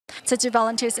Tzu Chi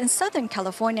volunteers in Southern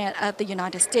California of the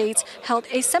United States held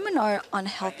a seminar on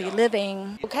healthy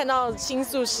living.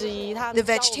 The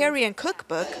vegetarian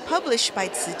cookbook published by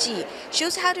Tzu Chi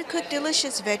shows how to cook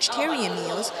delicious vegetarian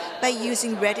meals by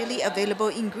using readily available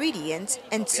ingredients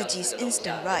and Tzu Chi's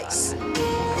instant rice.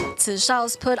 Tzu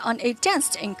Shao's put on a dance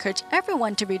to encourage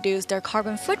everyone to reduce their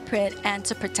carbon footprint and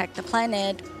to protect the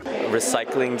planet.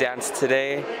 Recycling dance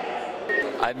today.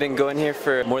 I've been going here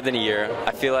for more than a year.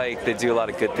 I feel like they do a lot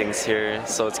of good things here,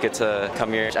 so it's good to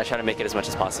come here. I try to make it as much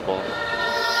as possible.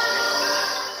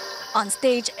 On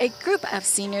stage, a group of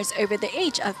seniors over the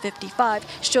age of 55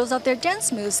 shows off their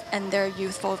dance moves and their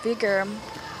youthful vigor.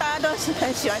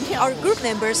 Our group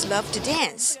members love to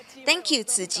dance. Thank you,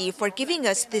 Tzu Chi, for giving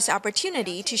us this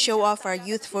opportunity to show off our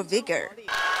youthful vigor.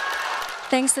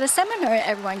 Thanks to the seminar,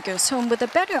 everyone goes home with a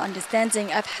better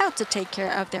understanding of how to take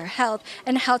care of their health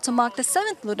and how to mark the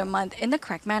 7th lunar month in the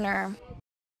correct manner.